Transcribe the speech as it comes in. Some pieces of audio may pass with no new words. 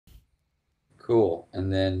Cool.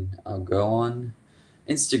 And then I'll go on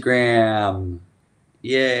Instagram.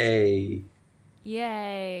 Yay.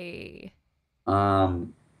 Yay.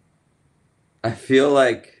 Um, I feel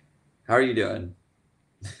like, how are you doing?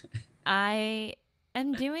 I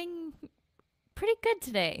am doing pretty good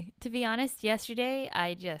today. To be honest, yesterday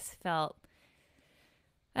I just felt,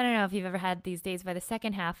 I don't know if you've ever had these days by the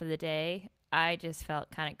second half of the day, I just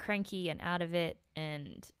felt kind of cranky and out of it.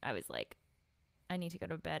 And I was like, I need to go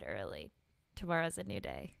to bed early. Tomorrow's a new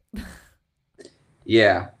day.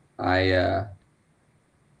 Yeah, I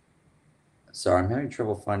sorry, I'm having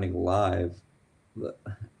trouble finding live.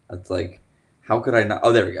 That's like, how could I not?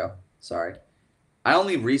 Oh, there we go. Sorry. I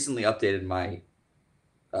only recently updated my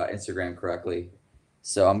Instagram correctly.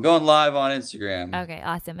 So I'm going live on Instagram. Okay,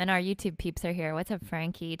 awesome. And our YouTube peeps are here. What's up,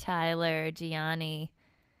 Frankie, Tyler, Gianni?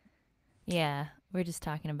 Yeah, we're just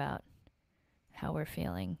talking about how we're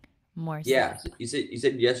feeling more so. Yeah, so you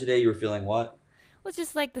said yesterday you were feeling what? Well,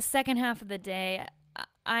 just like the second half of the day,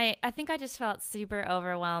 I think I just felt super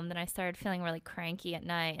overwhelmed and I started feeling really cranky at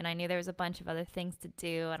night. And I knew there was a bunch of other things to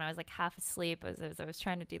do. And I was like half asleep as I was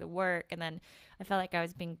trying to do the work. And then I felt like I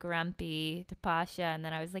was being grumpy to Pasha. And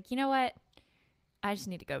then I was like, you know what? I just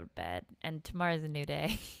need to go to bed. And tomorrow's a new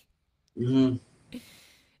day. Hmm.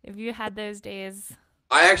 If you had those days,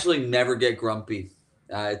 I actually never get grumpy.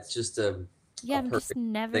 It's just yeah, a I've just perfect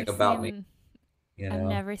thing never about me, seen, you I've know?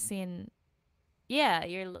 never seen, yeah,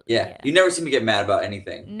 Yeah, yeah. you never see me get mad about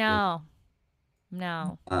anything. No,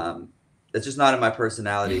 no. Um, that's just not in my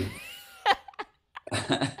personality.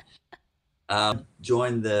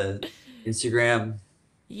 Join the Instagram.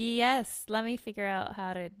 Yes, let me figure out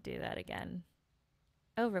how to do that again.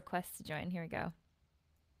 Oh, request to join. Here we go.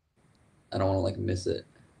 I don't want to like miss it.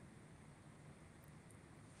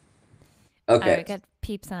 All right, Okay. we got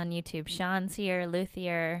peeps on YouTube. Sean's here,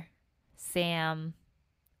 Luthier, Sam.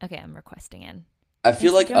 Okay, I'm requesting in. I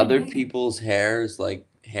feel Thanks for like other joining. people's hair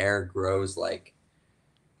grows like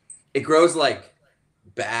it grows like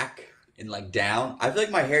back and like down. I feel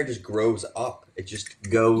like my hair just grows up. It just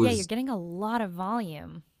Yeah, you're goes. getting a lot of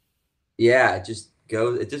volume. Yeah, it just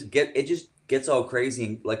goes. It just gets all crazy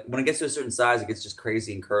and like when it gets to a certain size, it gets just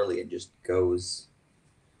crazy and curly and just goes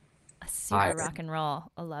A super higher. rock and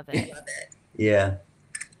roll. I love it. Yeah. Yeah,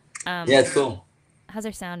 Um, it's cool. how's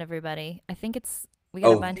our sound, everybody? I think it's we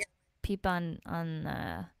got a Oh, bunch of peep on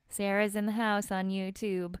Sarah's in the house on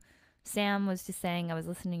YouTube. Sam was just saying I was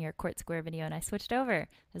listening to your Court Square video and I switched over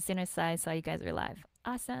as soon as I saw you guys were live.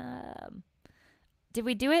 Awesome. Did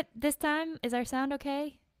we do it this time? Is our sound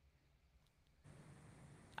okay?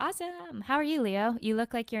 Awesome. How are you, Leo? You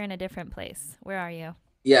look like you're in a different place. Where are you?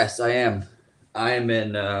 yes, I am. I am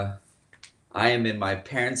in I am in my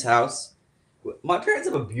parents' house. My parents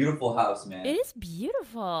have a beautiful house, It man. is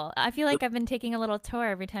beautiful. I feel like I've been taking a little tour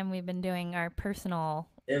every time we've been doing our personal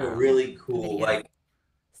They have a really cool video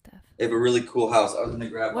stuff. they have a really cool house. I was gonna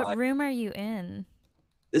grab What my room are you in?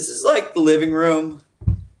 This is like the living room,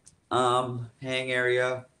 hang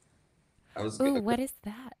area. I was Ooh, gonna what is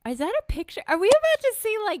that? Is that a picture? Are we about to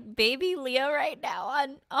see like baby Leo right now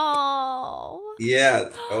on Oh. Yeah.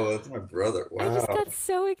 Oh, that's my brother. I just Wow. got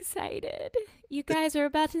so excited. You guys are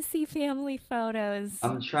about to see family photos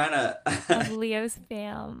I'm trying of to Leo's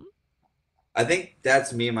fam. I think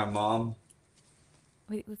that's me and my mom.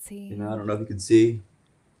 Wait, let's You see. know, I don't know if you can see.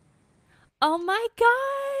 Oh my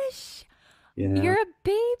gosh! You know. You're a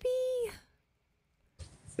baby!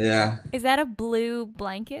 Yeah. Is that a blue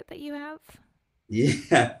blanket that you have?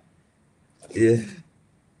 Yeah. Yeah.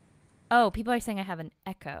 Oh, people are saying I have an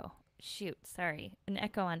echo. Shoot, sorry. An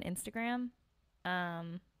echo on Instagram.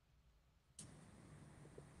 Um,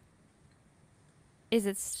 is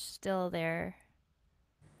it still there?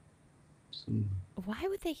 Why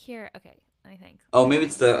would they hear? Okay, let me think. Oh, maybe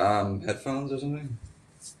it's the headphones or something.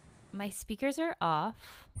 My speakers are off.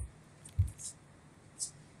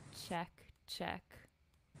 Check, check.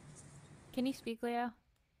 Can you speak, Leo?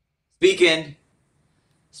 Speaking.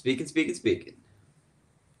 Speaking.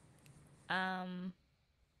 Um,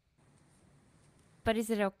 but is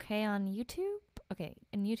it okay on YouTube? Okay,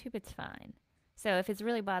 in YouTube it's fine. So if it's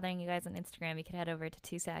really bothering you guys on Instagram, you can head over to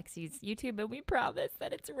Two Saxies YouTube, and we promise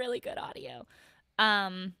that it's really good audio.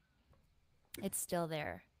 Um, it's still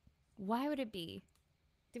there. Why would it be?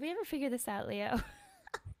 Did we ever figure this out, Leo?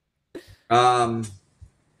 Um,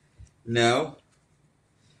 no.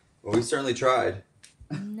 Well, we certainly tried.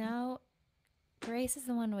 No, Grace is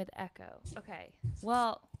the one with echo. Okay,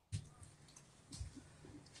 well,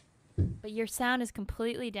 but your sound is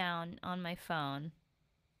completely down on my phone.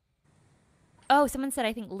 Oh, someone said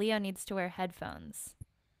I think Leo needs to wear headphones.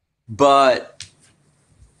 But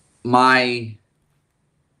my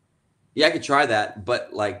Yeah, I could try that,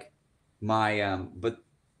 but like but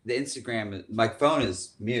the Instagram, my phone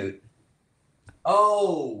is mute.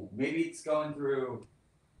 Oh, maybe it's going through.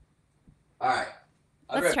 All right,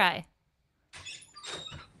 I'll be Let's right. try.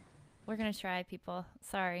 We're gonna try, people.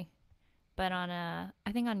 Sorry, but I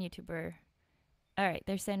think on YouTube we're all right.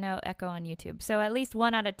 They're saying no echo on YouTube, so at least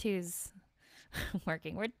 1 out of 2's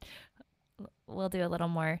working. We'll do a little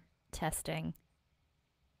more testing.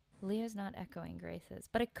 Leo's not echoing Grace's,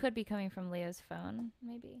 but it could be coming from Leo's phone,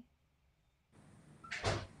 maybe.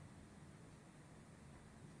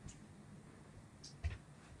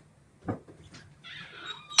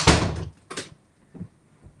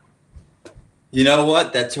 You know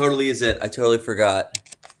what? That totally is it. I totally forgot.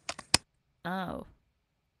 Oh,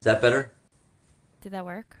 Is that better? did that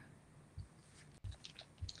work?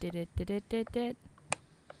 Did it?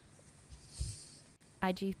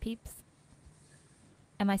 IG peeps.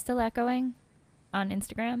 Am I still echoing on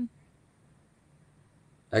Instagram?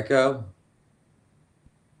 Echo.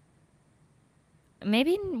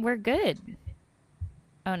 Maybe we're good.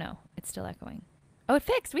 Oh no, it's still echoing. Oh, it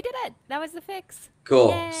fixed. We did it. That was the fix. Cool.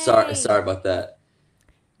 Sorry, Yay. sorry about that.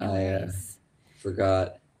 No I worries.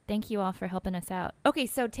 forgot. Thank you all for helping us out. Okay,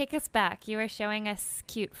 so take us back. You were showing us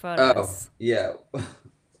cute Oh, photos. yeah.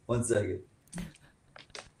 1 second.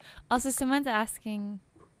 Also, someone's asking,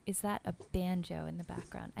 is that a banjo in the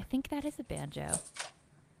background? I think that is a banjo.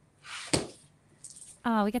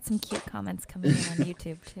 Oh, we got some cute comments coming in on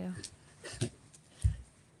YouTube too.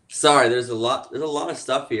 Sorry, there's a lot of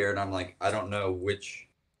stuff here, and I'm like, I don't know which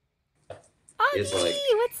is like.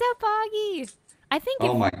 Augie, what's up, Augie? I think if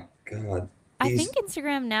Oh my God. I think These.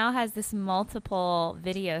 Instagram now has this multiple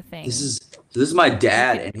video This thing. is this is my You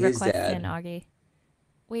dad could and his request in, dad. Augie.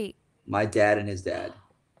 Wait, My dad and his dad.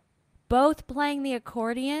 both playing the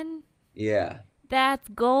accordion? Yeah. That's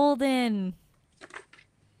golden.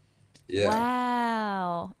 Yeah.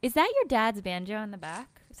 Wow. Is that your dad's banjo in the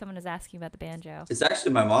back? Someone is asking about the banjo. It's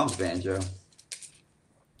actually my mom's banjo.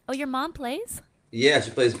 Oh, your mom plays? Yeah,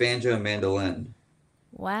 she plays banjo and mandolin.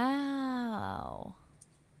 Wow.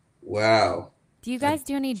 Wow. Do you I, guys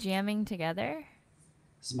do any jamming together?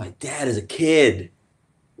 this is my dad as a kid.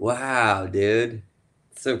 Wow, dude.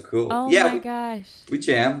 So cool. Oh Yeah, my gosh. we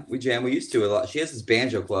jam. We jam. We used to a lot. She has this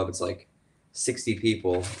banjo club. It's like 60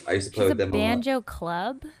 people. I used to She play has a with them a lot. banjo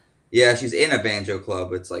club? Yeah, she's in a banjo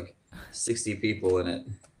club. It's like 60 people in it.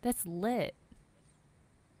 That's lit.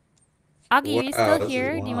 Augie, are you Wow, still this is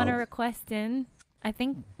here? Do you want to wild. request in? I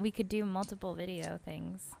think we could do multiple video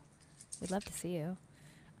things. We'd love to see you.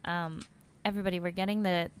 Um, Everybody, we're getting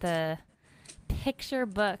the picture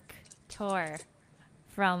book tour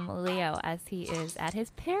from Leo as he is at his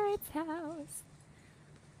parents' house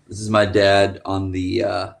This is my dad on the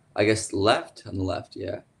I guess left, on the left,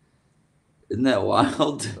 yeah. Isn't that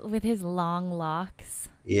wild? with his long locks.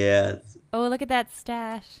 Yeah, Oh, look at that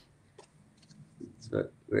stash. it's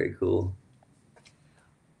very cool.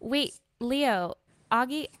 Wait, Leo,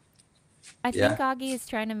 Augie, I think Yeah. Augie is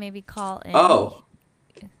trying to maybe call in. Oh.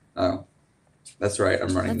 Oh. That's right.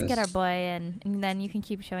 I'm running Let's get our this. boy in, and then you can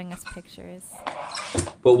keep showing us pictures.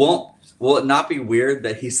 But won't will it not be weird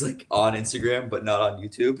that he's like on Instagram but not on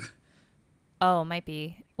YouTube? Oh, might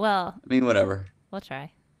be. Well, I mean, whatever. we'll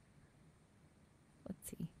try. Let's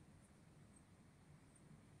see.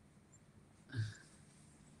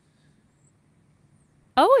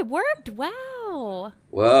 Oh, it worked. Wow.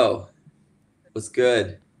 Whoa. What's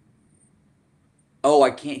good? Oh,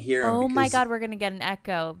 I can't hear him Oh my because God, we're going to get an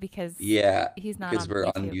echo because yeah, he's not because on we're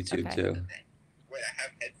on YouTube. YouTube Okay. too. Wait, I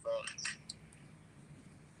have headphones.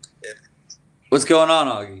 What's going on,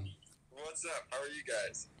 Augie? What's up? How are you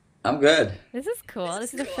guys? I'm good. This is cool.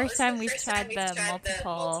 This is the first time we've tried the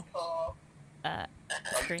multiple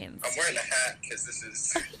screens. I'm wearing a hat because this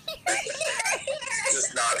is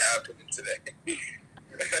just not happening today.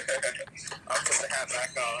 I'll put the hat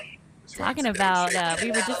back on. Talking about,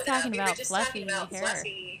 we were just talking about fluffy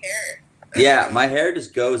hair. Yeah, my hair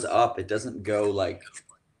just goes up. It doesn't go like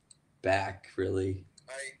back really.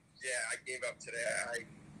 I gave up today.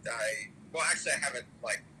 Well, actually, I haven't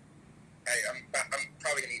I'm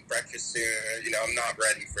probably gonna eat breakfast soon. You know, I'm not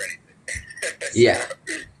ready for anything. Yeah,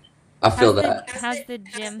 I feel How's that. how's the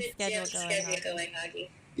gym schedule going, Augie?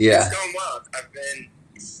 Yeah. It's going well. I've been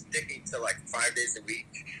sticking to like 5 days a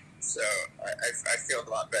week, so I feel a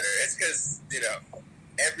lot better. It's because, you know,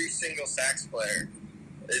 every single sax player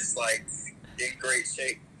is like in great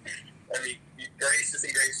shape. I mean, Grace is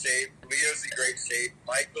in great shape, Leo's in great shape,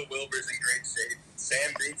 Michael Wilbur's in great shape,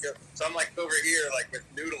 Sam Greenfield. So I'm like over here, like with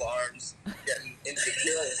noodle arms, getting into the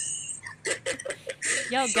gym.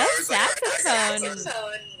 Yo, So go I was like, all right, I saxophone.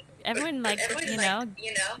 gotta Everyone, like, you know,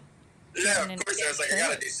 Yeah, of course. I was like, I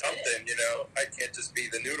gotta do something, you know. I can't just be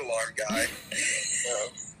the noodle arm guy.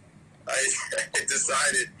 So I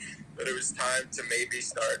decided that it was time to maybe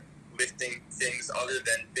start lifting things other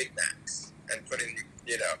than Big Macs and putting,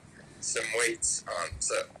 you know, some weights on.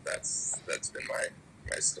 So that's been my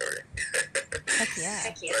story. Heck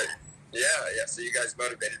yeah. But yeah. So you guys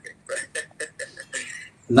motivated me.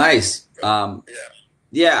 Nice. Yeah.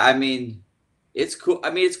 Yeah, I mean, it's cool. I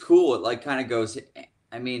mean, it's cool. It like kind of goes.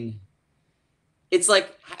 I mean, it's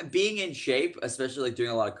like being in shape, especially like doing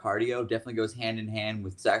a lot of cardio, definitely goes hand in hand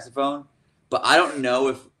with saxophone. But I don't know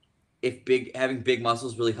if having big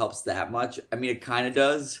muscles really helps that much. I mean, it kind of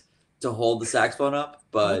does to hold the saxophone up,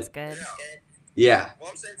 Looks but good. yeah. Well,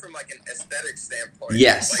 I'm saying from like an aesthetic standpoint.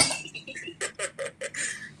 Yes.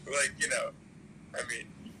 Like you know, I mean,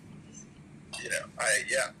 you know,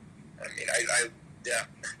 yeah.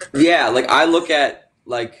 Yeah, like I look at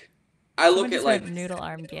noodle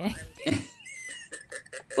arm gang.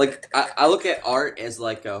 like I look at art as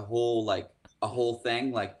like a whole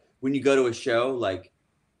thing. Like when you go to a show, like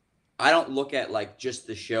I don't look at like just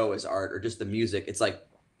the show as art or just the music. It's like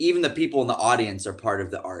even the people in the audience are part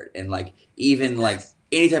of the art, and like even like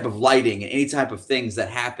any type of lighting and any type of things that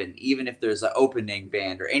happen, even if there's an opening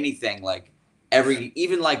band or anything, like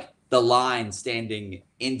even like the line standing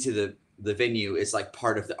into the venue is like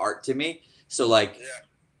part of the art to me. So like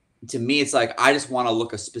to me, it's like I just want to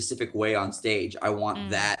look a specific way on stage. I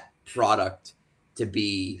want that product to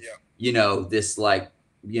be, you know, this like,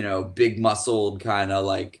 you know, big muscled kind of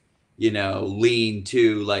like, you know, lean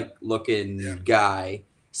to like looking guy.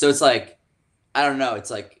 So it's like, I don't know.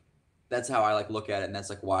 It's like, that's how I like look at it. And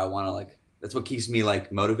that's like why I want to like, that's what keeps me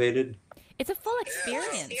like motivated. It's a full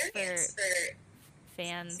experience for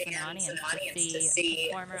fans and audience to see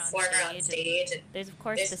a performer on stage. And there's of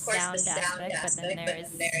course the sound aspect, but then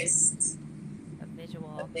there's a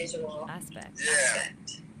visual aspect.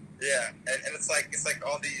 Yeah, and it's like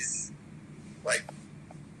all these like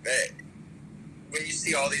when you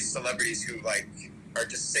see all these celebrities who like are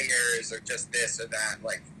just singers or just this or that,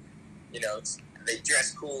 like you know, they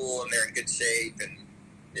dress cool and they're in good shape, and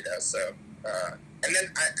you know, so and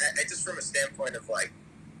then I just from a standpoint of like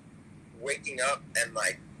waking up and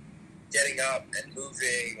like getting up and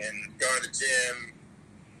moving and going to the gym,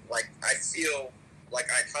 like I feel like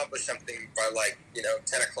I accomplished something by like, you know,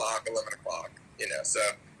 10 o'clock, 11 o'clock, you know, so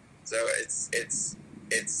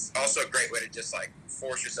it's also a great way to just like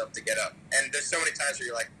force yourself to get up. And there's so many times where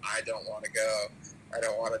you're like, I don't want to go, I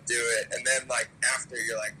don't want to do it, and then like after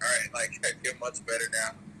you're like, all right, like I feel much better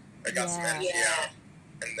now, I got some energy out,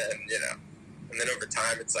 and then you know, and then over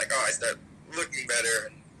time it's like, oh, I start looking better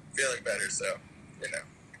and feeling better, so you know.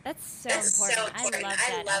 That's so important.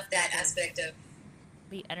 I love that aspect of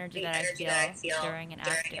the energy that I feel during and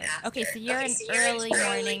after. Okay, so you're an early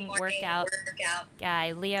morning workout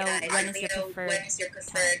guy. Leo, when is your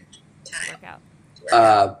preferred workout?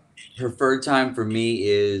 Preferred time for me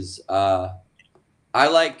is I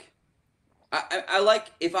like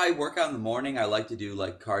if I work out in the morning, I like to do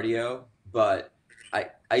like cardio, but I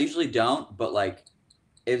usually don't. But like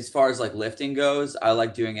as far as like lifting goes, I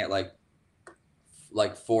like doing it like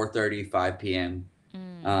 4:30, 5 p.m.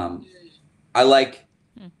 I like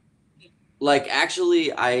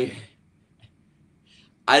actually I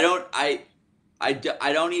don't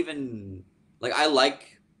even like I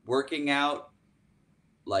like working out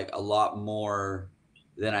like a lot more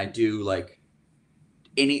than I do like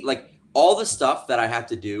any like all the stuff that I have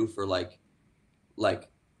to do for like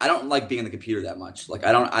I don't like being on the computer that much. Like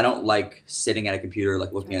I don't like sitting at a computer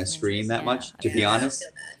like looking at a screen that much, to be honest.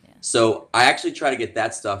 So I actually try to get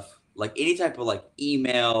that stuff, like any type of like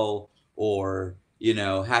email or, you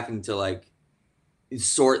know, having to like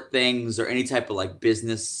sort things or any type of like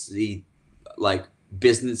businessy like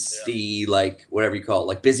whatever you call it,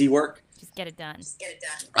 like busy work. Just get it done.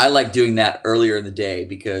 I like doing that earlier in the day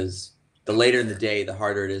because the later in the day, the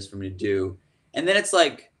harder it is for me to do. And then it's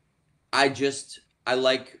like I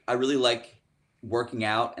really like working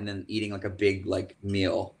out and then eating like a big like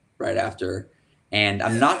meal right after. And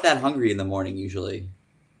I'm not that hungry in the morning usually.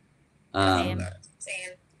 Same.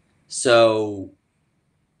 So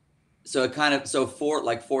it kind of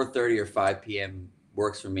 4:30 or 5 p.m.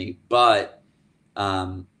 works for me. But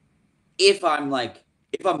if I'm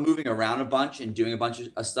moving around a bunch and doing a bunch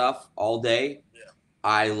of stuff all day,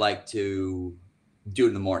 I like to do it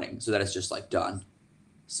in the morning so that it's just like done.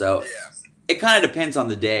 So it kind of depends on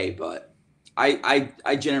the day, but I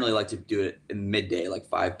generally like to do it in midday, like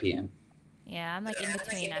 5 p.m. Yeah, I'm like in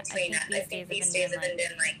between. I think these days I've been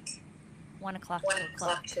doing like 1 o'clock,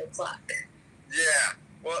 2 o'clock. Yeah.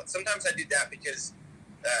 Well, sometimes I do that because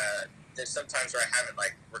there's sometimes where I haven't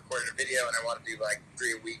like recorded a video and I want to do like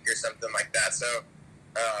 3 a week or something like that. So,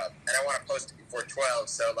 and I want to post it before 12.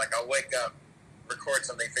 So like I'll wake up, record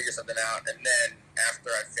something, figure something out, and then after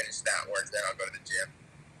I finish that work, then I'll go to the gym.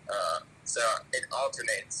 So it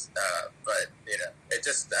alternates, but you know, it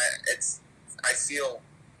just I feel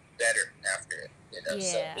better after it. You know,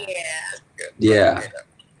 so Yeah. it's good. Yeah. You know,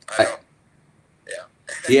 I don't. Yeah.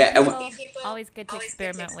 Yeah, and Well, always good to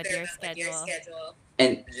experiment with your schedule.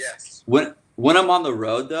 and Yes. when I'm on the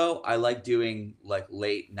road though, I like doing like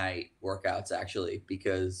late night workouts actually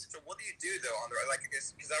because So what do you do though on the road? Like,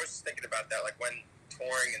 because I was just thinking about that. Like when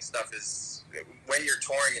touring and stuff when you're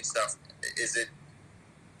touring and stuff, is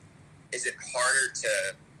it harder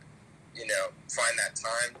to, you know, find that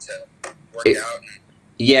time to work out?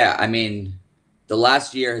 Yeah, I mean, the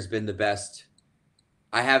last year has been the best.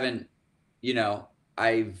 I haven't, you know,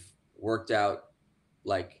 I've worked out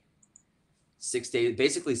like 6 days,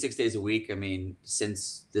 basically 6 days a week. I mean,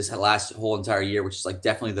 since this last whole entire year, which is like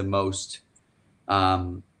definitely the most,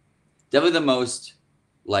 um,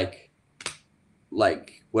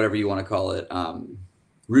 like whatever you want to call it,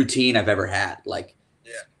 routine I've ever had. Like,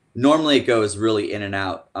 Yeah. normally it goes really in and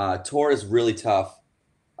out. Tour is really tough.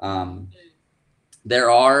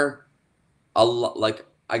 There are a lot, like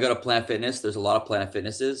I go to Planet Fitness. There's a lot of Planet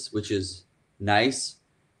Fitnesses, which is nice.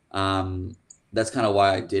 That's kind of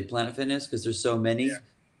why I did Planet Fitness because there's so many. Yeah.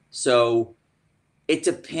 So it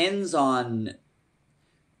depends on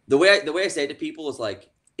the way I say it to people is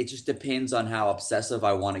like it just depends on how obsessive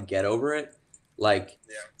I want to get over it. Like,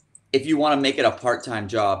 Yeah. if you want to make it a part-time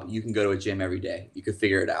job, you can go to a gym every day. You could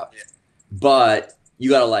figure it out. Yeah. But you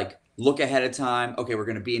got to like look ahead of time. Okay, we're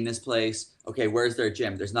going to be in this place. Okay, where's their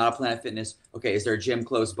gym? There's not a Planet Fitness. Okay, is there a gym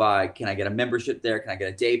close by? Can I get a membership there? Can I get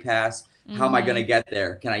a day pass? How am I going to get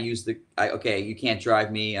there? Can I use okay, you can't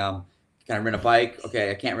drive me. Can I rent a bike? Okay,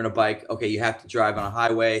 I can't rent a bike. Okay, you have to drive on a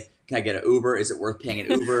highway. Can I get an Uber? Is it worth paying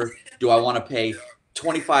an Uber? Do I want to pay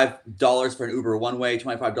 $25 for an Uber one way,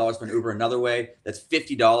 $25 for an Uber another way? That's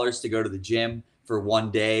 $50 to go to the gym for one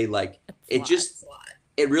day. Like,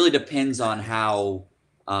 it really depends on how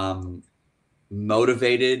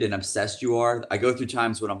motivated and obsessed you are. I go through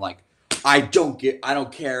times when I'm like, I don't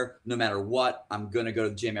care, no matter what, I'm gonna go to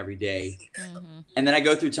the gym every day. And then I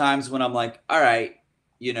go through times when I'm like, all right,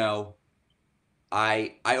 you know,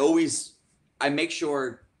 I make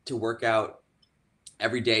sure to work out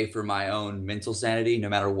every day for my own mental sanity, no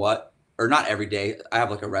matter what. Or not every day. I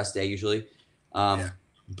have like a rest day usually.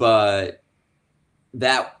 But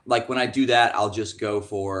that, like, when I do that, I'll just go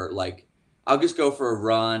for a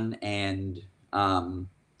run, and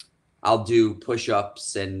I'll do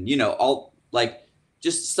push-ups and, you know, all like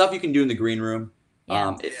just stuff you can do in the green room.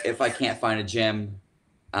 If I can't find a gym,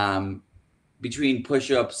 between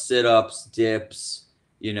push-ups, sit-ups, dips,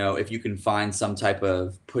 you know, if you can find some type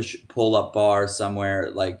of pull-up bar somewhere,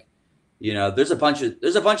 like, you know, there's a bunch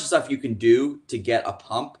of stuff you can do to get a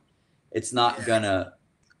pump. I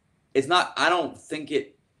don't think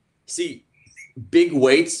big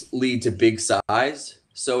weights lead to big size.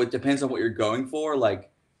 So it depends on what you're going for. Like,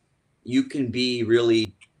 you can be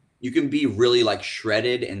really like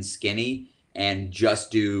shredded and skinny and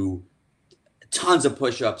just do tons of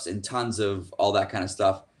push-ups and tons of all that kind of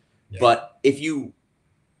stuff. But if you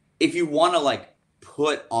want to like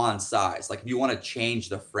put on size, like if you want to change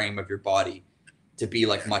the frame of your body to be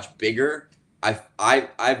like much bigger,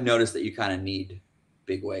 I've noticed that you kind of need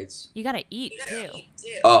big weights. You gotta eat too.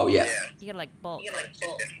 Oh yeah. You gotta like bulk.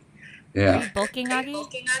 Yeah. Are you bulking,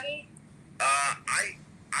 Augie?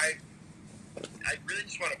 I really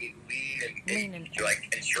just want to be lean and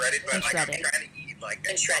shredded, but like I'm trying to eat like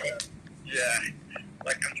shredded. Yeah,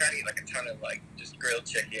 like I'm trying to eat like a ton of like just grilled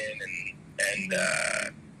chicken and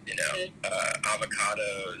you know,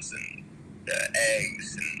 avocados and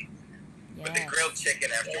eggs but the grilled chicken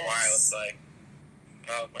after a while it's like,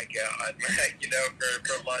 oh my god, you know,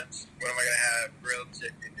 for lunch, what am I gonna have? Grilled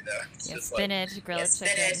chicken, you know? It's just spinach, like,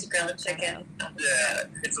 grilled chicken. Yeah,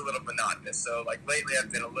 it's a little monotonous. So like lately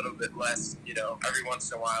I've been a little bit less, you know, every once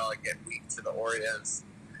in a while I get weak to the Oreos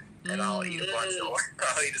and I'll eat a bunch of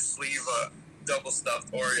I'll eat a sleeve of double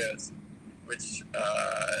stuffed Oreos, which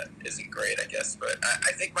isn't great, I guess, but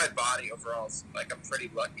I think my body overall is like, I'm pretty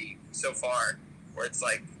lucky so far where it's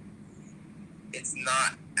like, it's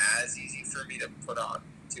not as easy for me to put on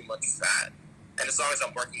too much fat. And as long as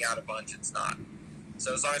I'm working out a bunch, it's not.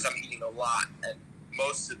 So as long as I'm eating a lot and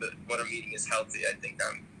most of what I'm eating is healthy, I think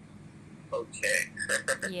I'm okay.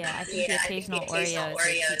 Yeah, I think the occasional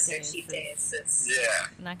Oreos or cheat days it's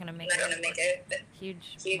not gonna make a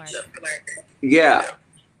huge mark. Yeah.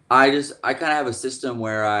 I kind of have a system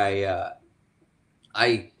where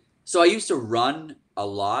So I used to run a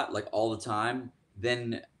lot, like all the time.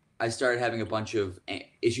 Then I started having a bunch of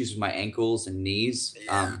issues with my ankles and knees.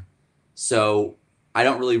 Yeah. So I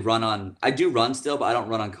don't really run on. I do run still, but I don't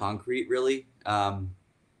run on concrete really.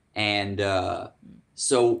 And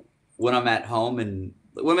so when I'm at home and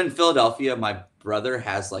when I'm in Philadelphia, my brother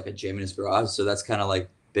has like a gym in his garage, so that's kind of like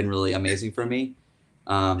been really amazing for me.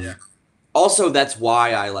 Yeah. Also, that's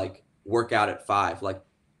why I like work out at 5. Like,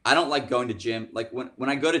 I don't like going to gym. Like when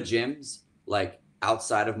I go to gyms, like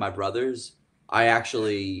outside of my brother's, I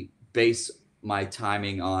actually base my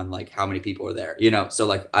timing on like how many people are there. So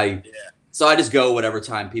like Yeah. so I just go whatever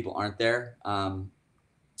time people aren't there.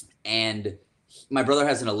 And my brother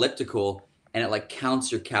has an elliptical, and it like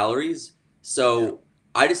counts your calories. So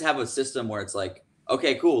I just have a system where it's like,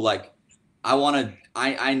 okay, cool. Like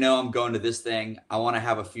I know I'm going to this thing. I want to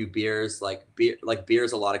have a few beers. Beer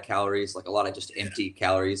is a lot of calories, like a lot of just empty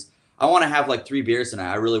calories. I want to have like 3 beers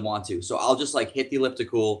tonight. I really want to. So I'll just like hit the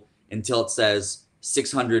elliptical until it says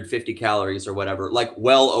 650 calories or whatever, like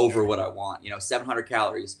well over what I want, 700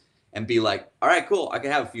 calories, and be like, all right, cool. I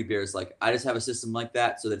can have a few beers. Like I just have a system like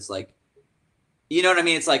that. So that it's like, you know what I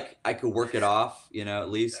mean? It's like I could work it off, at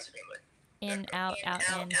least. Definitely. In, out, out,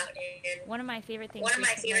 in. One of my favorite things One of my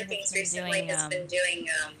recently favorite things has been recently doing, has been doing.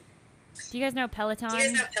 do you guys know Peloton? Do you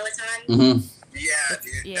guys know Peloton? Mm-hmm. Yeah,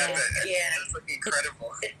 dude. Yeah. That's like incredible.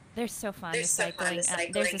 They're so fun. They're The so fun, cycling. the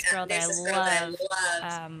cycling. There's this girl that I love,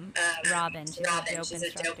 Robin. She's Robin, a she's a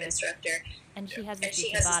dope instructor. and she has And these she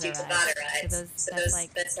deep has Tabata these deep rides. Tabata rides. So that's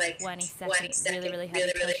like 20 20 seconds, really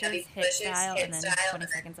heavy pushes, hit style, and then 20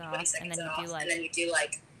 seconds off, and then you do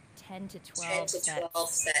like 10 to 12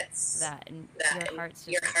 sets. That and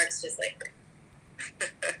your heart's just like.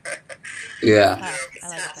 Yeah. I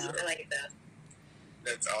like it though.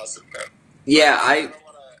 That's awesome, though. Yeah, I don't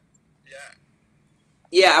wanna,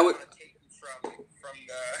 yeah, I would. take you from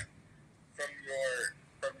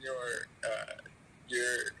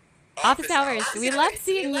your Office hours. hours. We love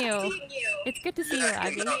seeing you. It's good to see you, Yeah,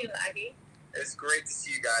 Ivy. It's great to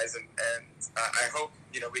see you guys, and I hope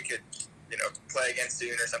we could play again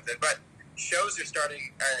soon or something. But shows are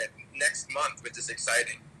starting next month, which is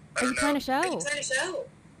exciting. Are you playing a show?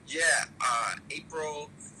 Yeah, April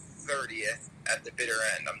 30th at the Bitter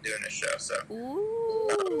End. I'm doing a show, so. Ooh.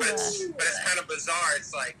 But it's kind of bizarre.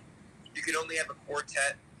 It's like you could only have a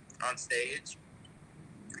quartet on stage,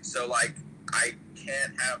 so like I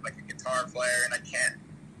can't have like a guitar player, and I can't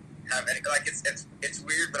have any. Like it's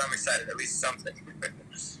weird, but I'm excited. At least something.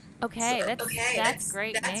 Okay, So, that's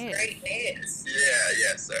great That's news. great news.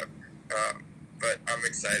 Yeah. So, but I'm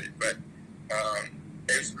excited. But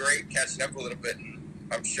it was great catching up a little bit, and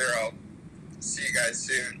I'm sure I'll see you guys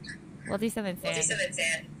soon. We'll do something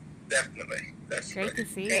soon. Definitely. Great to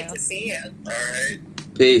see Great you. to see you. All right.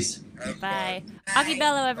 Peace. Have Bye. fun. Aki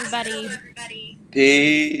Bello, everybody.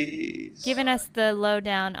 Peace. Giving us the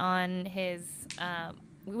lowdown on his.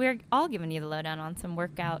 We're all giving you the lowdown on some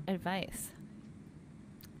workout advice.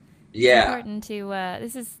 It's Yeah. important to.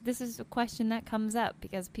 This is a question that comes up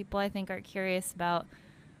because people I think are curious about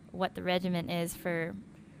what the regimen is for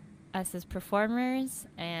us as performers,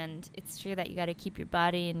 and it's true that you got to keep your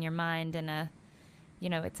body and your mind in a,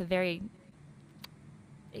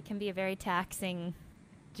 it can be a very taxing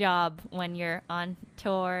job when you're on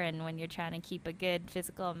tour and when you're trying to keep a good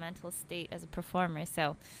physical and mental state as a performer.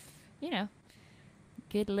 So,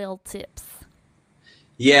 good little tips.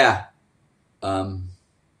 Yeah.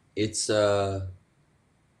 It's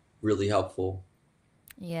really helpful.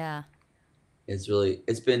 Yeah. It's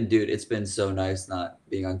been so nice not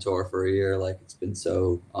being on tour for a year. Like, it's been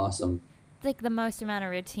so awesome. It's like the most amount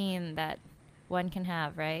of routine that one can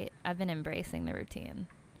have, right? I've been embracing the routine.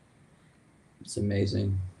 It's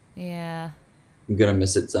amazing. Yeah. I'm gonna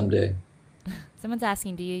miss it someday. Someone's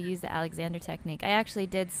asking, do you use the Alexander technique? I actually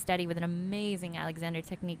did study with an amazing Alexander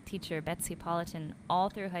technique teacher, Betsy Politan, all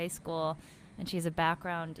through high school, and she has a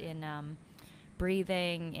background in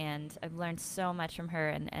breathing, and I've learned so much from her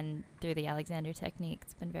and through the Alexander technique.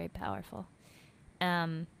 It's been very powerful.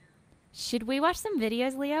 Should we watch some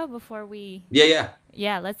videos, Leo, before we... Yeah.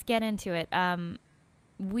 Yeah, let's get into it.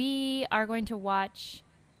 We are going to watch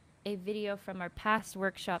a video from our past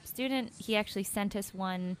workshop student. He actually sent us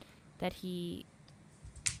one that he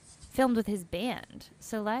filmed with his band.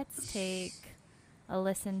 So let's take a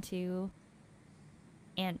listen to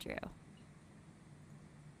Andrew.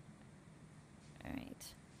 All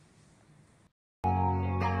right.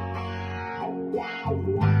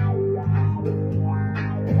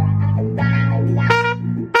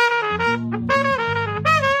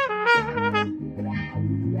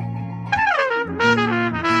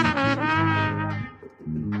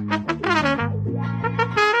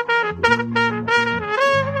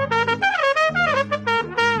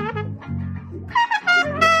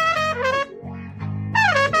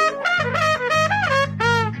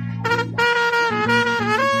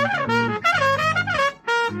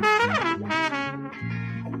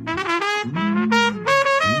 All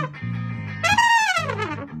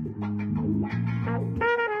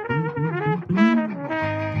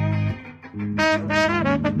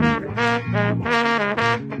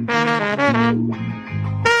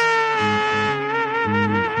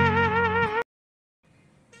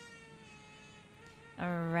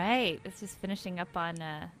right, it's just finishing up on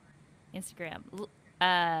Instagram.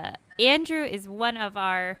 Andrew is one of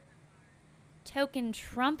our token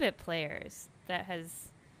trumpet players that has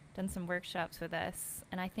done some workshops with us,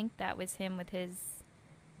 and I think that was him with his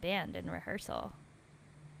band in rehearsal.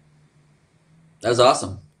 That was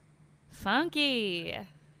awesome. Funky.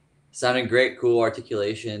 Sounding great, cool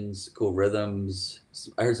articulations, cool rhythms.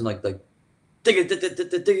 I heard some like dig it, dig it,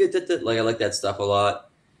 dig it, dig it, dig it. Like I like that stuff a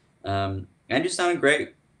lot. And just sounded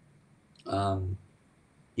great.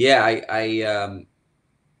 Yeah, I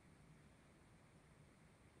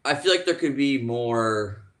feel like there could be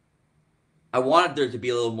more. I wanted there to be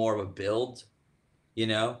a little more of a build, you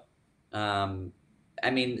know. Um, I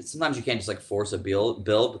mean, sometimes you can't just like force a build,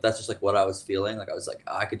 but that's just like what I was feeling. Like I was like,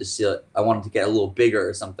 I could just see it. I wanted to get a little bigger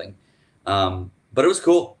or something. But it was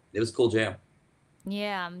cool. It was a cool jam.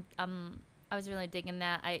 Yeah, I was really digging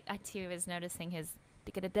that. I too was noticing his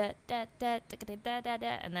and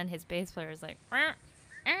then his bass player was like, that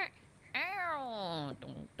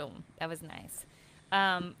was nice.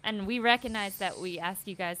 And we recognize that we ask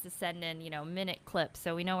you guys to send in, minute clips,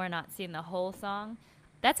 so we know we're not seeing the whole song.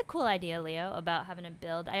 That's a cool idea, Leo, about having a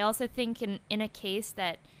build. I also think in a case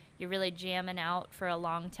that you're really jamming out for a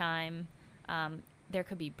long time, there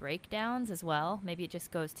could be breakdowns as well. Maybe it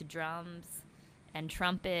just goes to drums and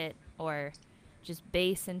trumpet, or just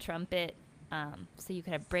bass and trumpet. So you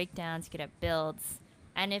could have breakdowns, you could have builds.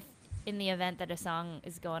 And if in the event that a song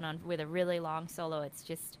is going on with a really long solo, it's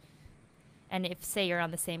just, and if, say, you're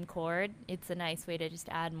on the same chord, it's a nice way to just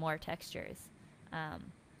add more textures.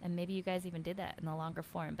 And maybe you guys even did that in the longer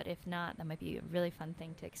form, but if not, that might be a really fun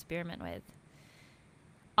thing to experiment with.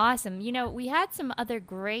 Awesome. We had some other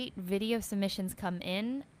great video submissions come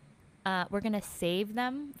in. We're going to save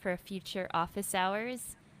them for future office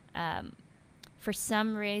hours. For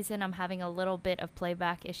some reason, I'm having a little bit of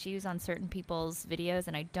playback issues on certain people's videos,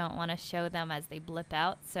 and I don't want to show them as they blip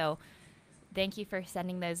out. So thank you for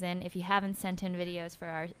sending those in. If you haven't sent in videos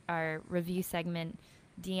for our review segment,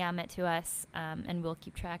 DM it to us, and we'll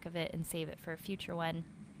keep track of it and save it for a future one.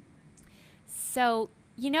 So,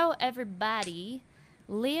 everybody,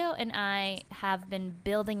 Leo and I have been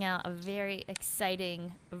building out a very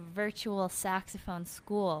exciting virtual saxophone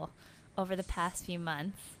school over the past few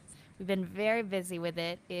months. We've been very busy with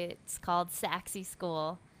it. It's called Saxy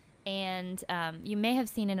School, and you may have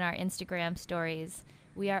seen in our Instagram stories,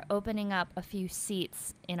 we are opening up a few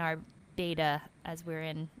seats in our beta, as we're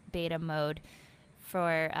in beta mode,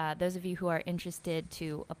 for those of you who are interested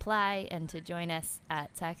to apply and to join us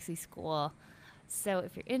at Saxy School. So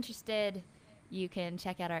if you're interested, you can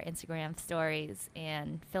check out our Instagram stories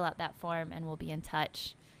and fill out that form, and we'll be in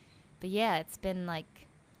touch. But yeah, it's been like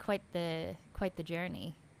quite the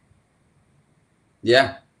journey.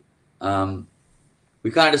 Yeah.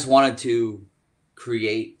 We kind of just wanted to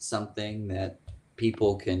create something that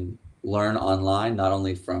people can learn online, not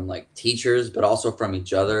only from like teachers, but also from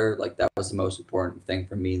each other. Like that was the most important thing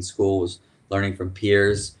for me in school, was learning from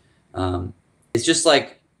peers. It's just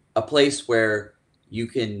like a place where you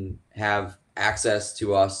can have access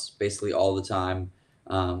to us basically all the time,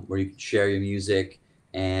 where you can share your music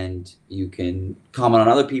and you can comment on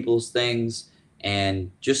other people's things and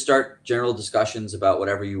just start general discussions about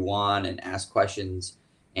whatever you want and ask questions.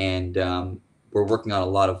 And we're working on a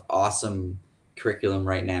lot of awesome curriculum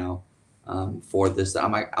right now for this.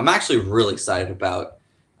 I'm actually really excited about.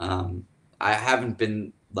 I haven't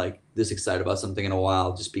been like this excited about something in a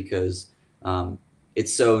while, just because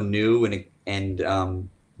it's so new and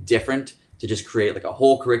different to just create like a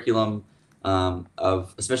whole curriculum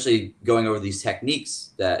of, especially going over these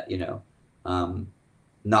techniques that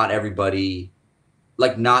not everybody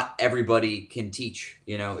can teach,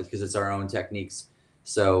 because it's our own techniques.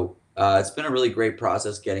 So it's been a really great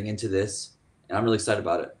process getting into this, and I'm really excited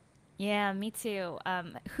about it. Yeah, me too.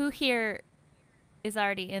 Who here is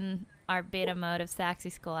already in our beta mode of Saxy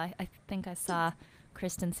School? I think I saw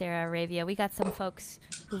Kristen, Sarah, Aravia. We got some folks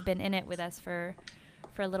who've been in it with us for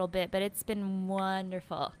a little bit, but it's been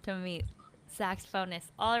wonderful to meet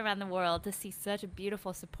saxophonists all around the world, to see such a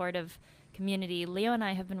beautiful, supportive community. Leo and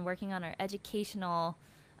I have been working on our educational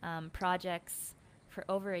projects for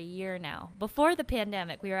over a year now. Before the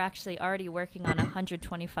pandemic, we were actually already working on a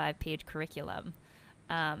 125-page curriculum.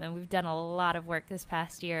 And we've done a lot of work this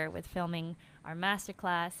past year with filming our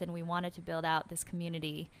masterclass, and we wanted to build out this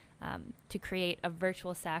community to create a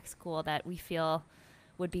virtual sax school that we feel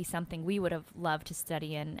would be something we would have loved to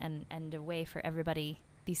study in, and a way for everybody,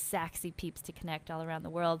 these saxy peeps, to connect all around the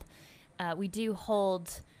world. We do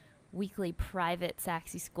hold weekly private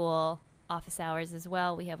saxy school office hours as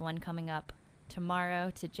well. We have one coming up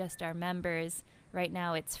tomorrow to just our members. Right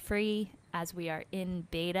now it's free as we are in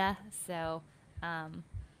beta. So,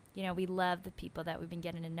 we love the people that we've been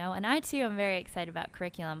getting to know. And I, too, am very excited about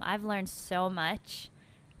curriculum. I've learned so much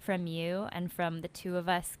from you and from the two of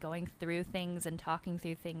us going through things and talking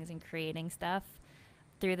through things and creating stuff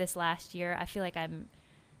through this last year. I feel like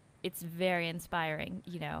it's very inspiring,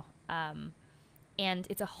 and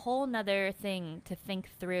it's a whole nother thing to think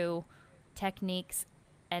through techniques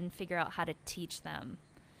and figure out how to teach them.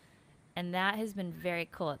 And that has been very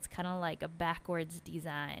cool. It's kind of like a backwards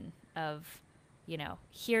design of,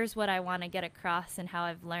 here's what I want to get across and how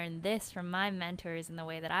I've learned this from my mentors and the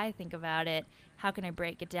way that I think about it. How can I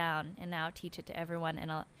break it down and now teach it to everyone,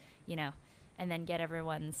 and and then get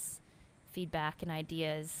everyone's feedback and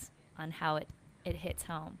ideas on how it hits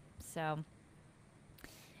home. So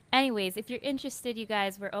anyways, if you're interested, you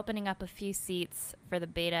guys, we're opening up a few seats for the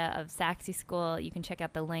beta of Saxy School. You can check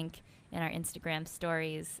out the link in our Instagram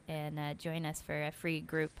stories and join us for a free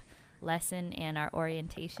group lesson and our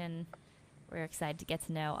orientation. We're excited to get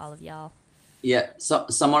to know all of y'all. Yeah, so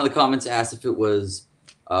someone in the comments asked if it was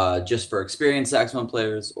just for experienced saxophone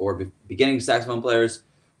players or beginning saxophone players.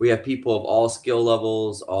 We have people of all skill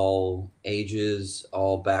levels, all ages,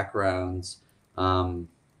 all backgrounds.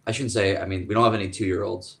 I shouldn't say, I mean, we don't have any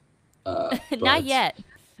 2-year-olds. Not yet.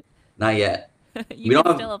 Not yet. You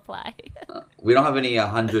can still apply. We don't have any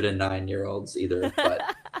 109-year-olds either, but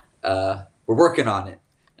we're working on it.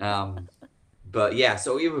 But yeah,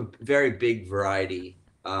 so we have a very big variety.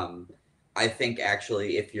 I think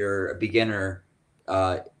actually, if you're a beginner,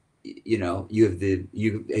 you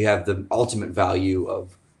have the ultimate value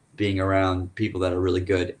of being around people that are really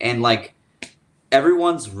good, and like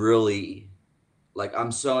everyone's really like,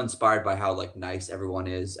 I'm so inspired by how like nice everyone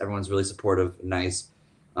is. Everyone's really supportive, nice.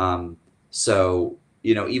 So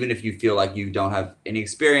even if you feel like you don't have any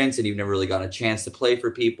experience and you've never really gotten a chance to play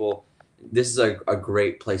for people, this is a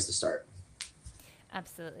great place to start.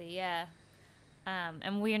 Absolutely, yeah.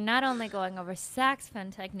 And we're not only going over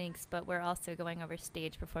saxophone techniques, but we're also going over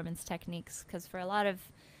stage performance techniques, because for a lot of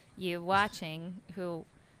you watching who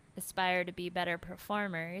aspire to be better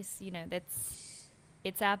performers,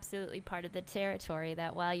 it's absolutely part of the territory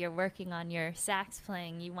that while you're working on your sax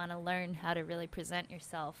playing, you want to learn how to really present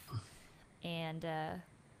yourself. And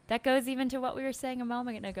that goes even to what we were saying a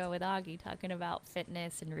moment ago with Augie, talking about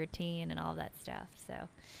fitness and routine and all that stuff. So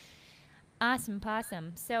awesome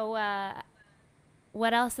possum. So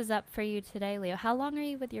what else is up for you today, Leo? How long are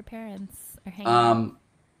you with your parents or hanging out?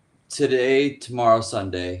 Today, tomorrow,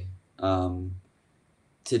 Sunday.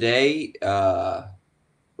 Today,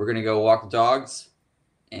 we're gonna go walk the dogs.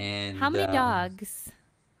 And how many dogs?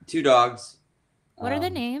 2 dogs. What are the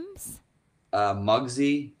names?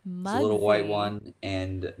 Muggsy, it's a little white one,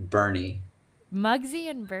 and Bernie. Muggsy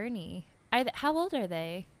and Bernie. How old are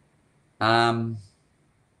they? Probably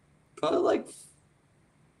like.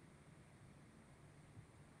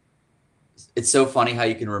 It's so funny how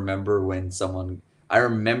you can remember when someone. I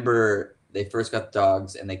remember they first got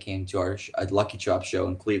dogs and they came to our Lucky Chop show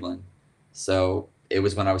in Cleveland. So it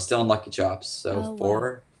was when I was still in Lucky Chops. So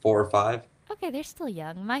four or 5. Okay, they're still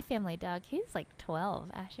young. My family dog, he's like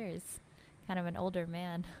 12. Asher is kind of an older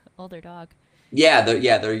man, older dog. Yeah, they're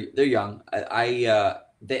young.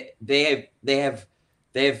 They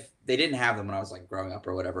didn't have them when I was like growing up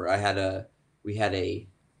or whatever. We had a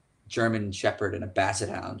German Shepherd and a Basset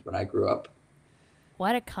Hound when I grew up.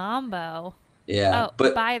 What a combo! Yeah. Oh,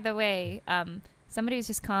 but by the way, somebody was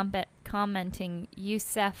just commenting.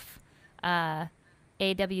 Youssef,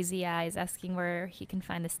 AWZI is asking where he can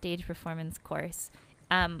find the stage performance course.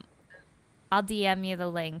 I'll DM you the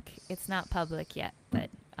link. It's not public yet, but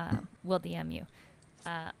we'll DM you.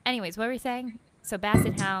 Anyways, what were we saying? So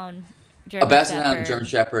Basset Hound, German Shepherd. A Basset Hound, German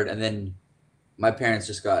Shepherd, and then my parents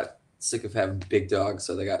just got sick of having big dogs,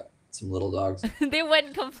 so they got some little dogs. They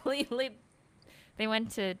went completely. They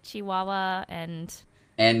went to Chihuahua and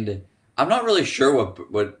I'm not really sure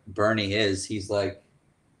what Bernie is. He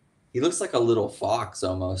looks like a little fox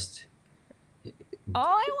almost. Oh,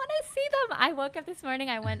 I want to see them. I woke up this morning,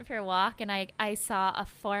 I went for a walk, and I saw a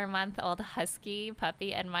 4-month-old husky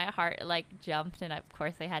puppy, and my heart like jumped, and of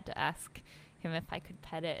course I had to ask him if I could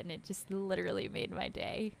pet it, and it just literally made my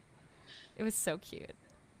day. It was so cute.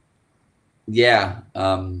 Yeah.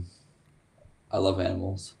 I love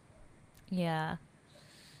animals. Yeah.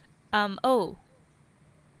 Oh.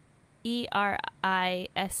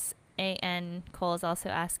 ERISS AN Cole is also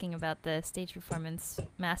asking about the stage performance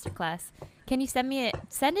masterclass. Can you send a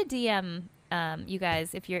DM, you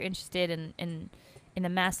guys, if you're interested in the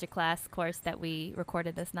masterclass course that we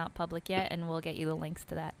recorded that's not public yet, and we'll get you the links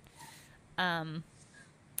to that.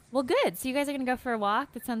 Well, good. So you guys are gonna go for a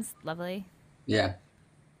walk. That sounds lovely. Yeah.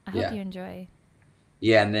 I hope Yeah. you enjoy.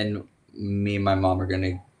 Yeah, and then me and my mom are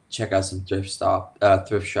gonna check out some thrift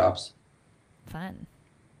shops. Fun.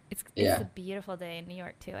 It's Yeah. a beautiful day in New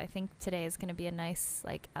York too. I think today is gonna be a nice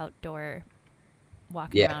like outdoor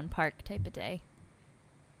walking Yeah. around park type of day.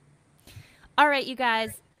 All right, you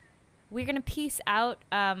guys. We're gonna peace out.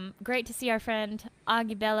 Great to see our friend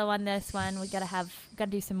Augie Bello on this one. We gotta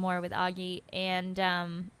do some more with Augie,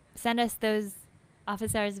 and send us those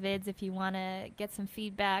office hours vids if you want to get some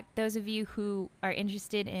feedback. Those of you who are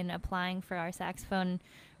interested in applying for our saxophone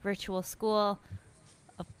virtual school,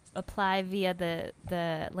 apply via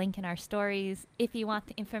the link in our stories. If you want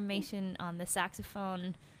the information on the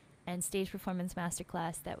saxophone and stage performance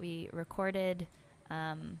masterclass that we recorded,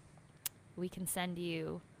 we can send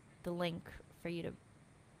you the link for you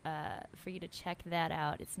to check that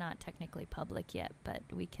out. It's not technically public yet, but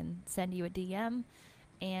we can send you a DM.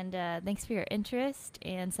 And thanks for your interest,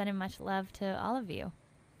 and sending much love to all of you.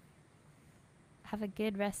 Have a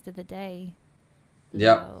good rest of the day.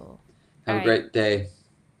 Yep. Lo. Have All a great day.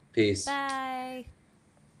 Peace. Bye.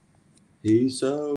 Peace out.